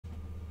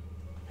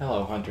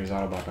Hello Hunters,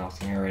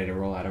 Autobot here, ready to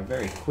roll out a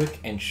very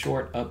quick and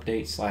short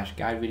update /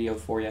 guide video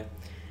for you.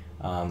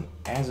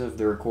 As of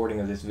the recording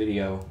of this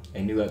video,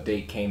 a new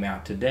update came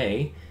out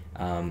today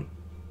to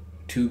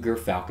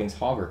Gyrfalcon'S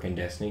Hauberk in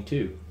Destiny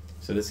 2.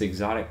 So this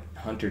exotic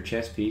hunter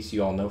chess piece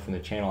you all know from the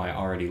channel I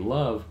already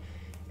love,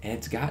 and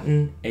it's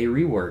gotten a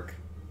rework,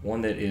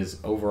 one that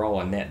is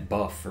overall a net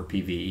buff for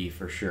PvE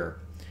for sure.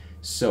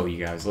 So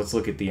you guys, let's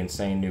look at the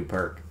insane new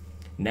perk.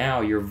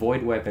 Now your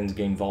void weapons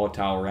gain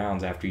volatile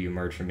rounds after you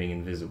emerge from being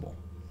invisible.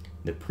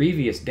 The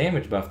previous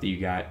damage buff that you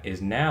got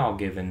is now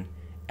given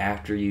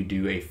after you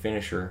do a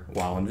finisher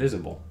while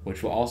invisible,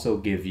 which will also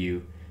give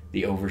you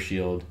the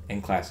overshield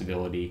and class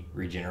ability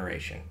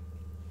regeneration.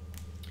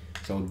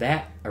 So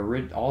that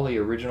all the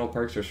original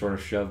perks are sort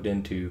of shoved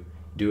into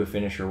do a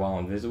finisher while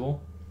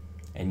invisible,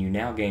 and you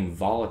now gain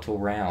volatile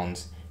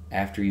rounds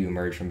after you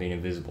emerge from being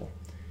invisible.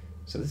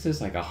 So this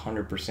is like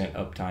 100%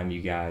 uptime,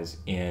 you guys,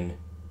 in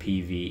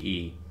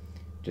PvE.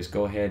 Just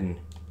go ahead and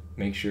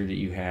make sure that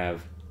you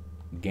have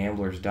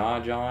Gambler's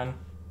Dodge on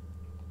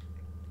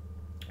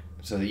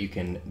so that you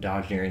can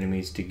dodge near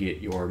enemies to get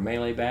your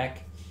melee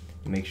back.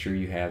 Make sure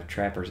you have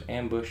Trapper's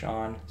Ambush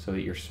on so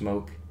that your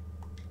smoke,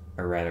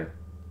 or rather,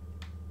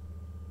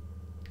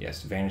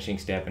 yes, Vanishing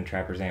Step and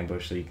Trapper's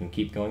Ambush so you can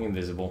keep going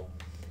invisible.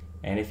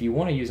 And if you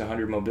want to use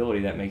 100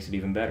 mobility, that makes it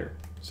even better.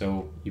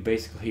 So you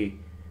basically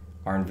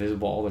are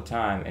invisible all the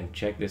time, and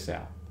check this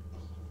out.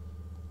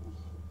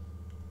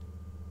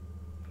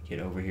 Get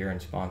over here and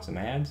spawn some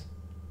ads.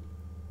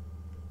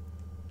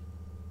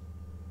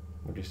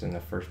 We're just in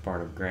the first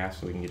part of graph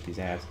so we can get these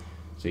ads.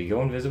 So you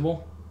go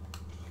invisible,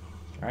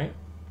 right?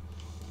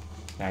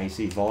 Now you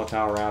see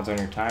volatile rounds on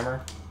your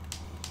timer,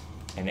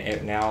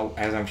 and now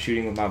as I'm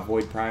shooting with my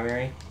void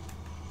primary,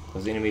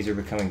 those enemies are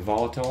becoming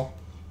volatile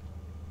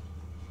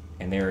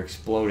and they're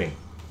exploding.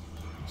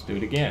 Let's do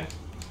it again.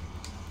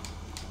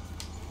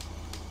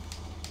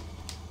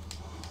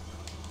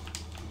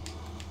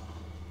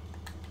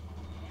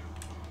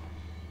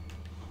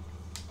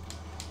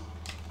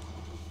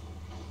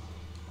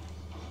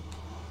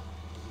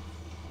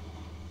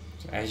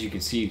 So as you can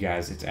see, you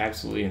guys, it's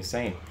absolutely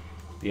insane.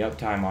 The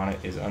uptime on it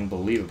is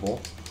unbelievable.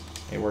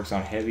 It works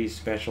on heavies,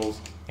 specials,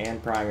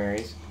 and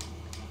primaries.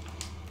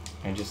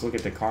 And just look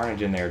at the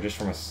carnage in there, just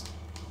from a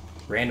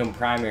random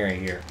primary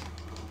here.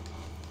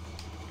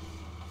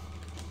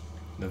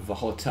 The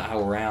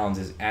volatile rounds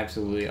is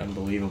absolutely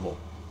unbelievable.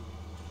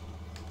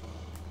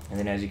 And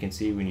then as you can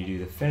see, when you do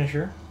the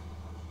finisher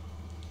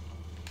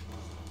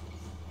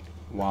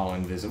while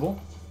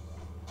invisible,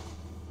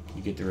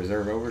 you get the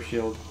reserve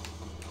overshield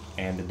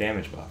and the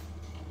damage buff.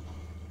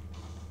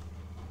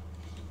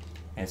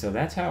 And so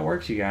that's how it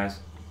works, you guys.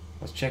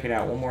 Let's check it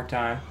out one more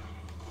time.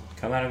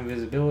 Come out of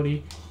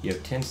invisibility, you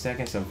have 10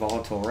 seconds of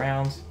volatile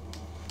rounds,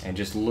 and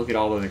just look at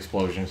all those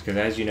explosions, because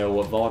as you know,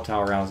 what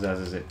volatile rounds does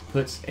is it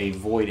puts a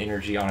void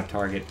energy on a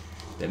target.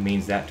 That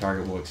means that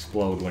target will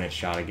explode when it's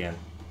shot again.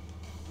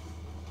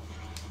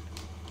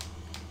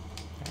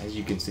 As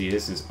you can see,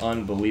 this is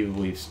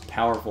unbelievably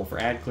powerful for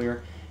ad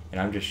clear, and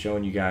I'm just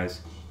showing you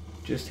guys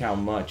just how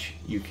much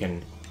you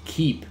can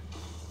keep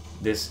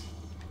this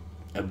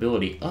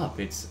ability up.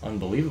 It's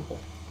unbelievable.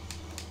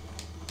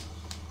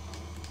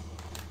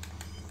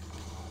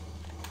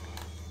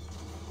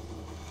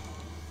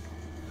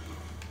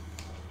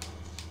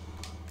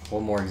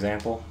 One more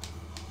example.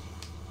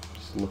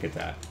 Just look at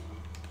that.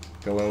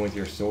 Go in with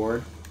your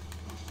sword.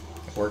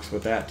 It works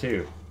with that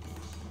too.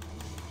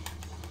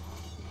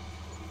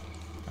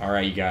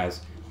 Alright, you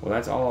guys. Well,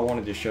 that's all I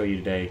wanted to show you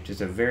today.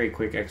 Just a very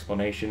quick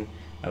explanation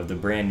of the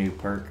brand new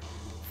perk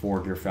for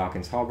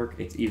Gyrfalcon'S Hauberk.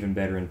 It's even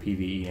better in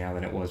PvE now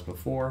than it was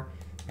before,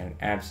 and an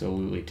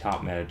absolutely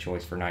top meta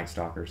choice for Night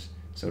Stalkers.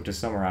 So to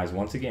summarize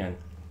once again,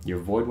 your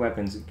void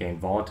weapons gain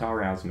volatile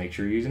rounds. Make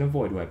sure you're using a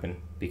void weapon,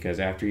 because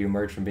after you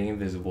emerge from being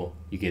invisible,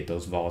 you get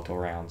those volatile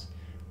rounds.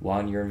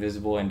 While you're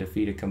invisible and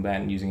defeat a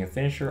combatant using a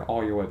finisher,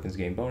 all your weapons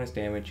gain bonus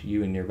damage.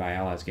 You and nearby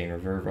allies gain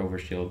reserve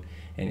overshield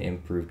and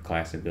improved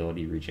class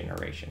ability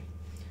regeneration.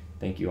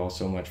 Thank you all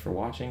so much for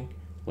watching.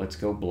 Let's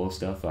go blow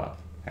stuff up.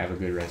 Have a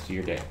good rest of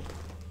your day.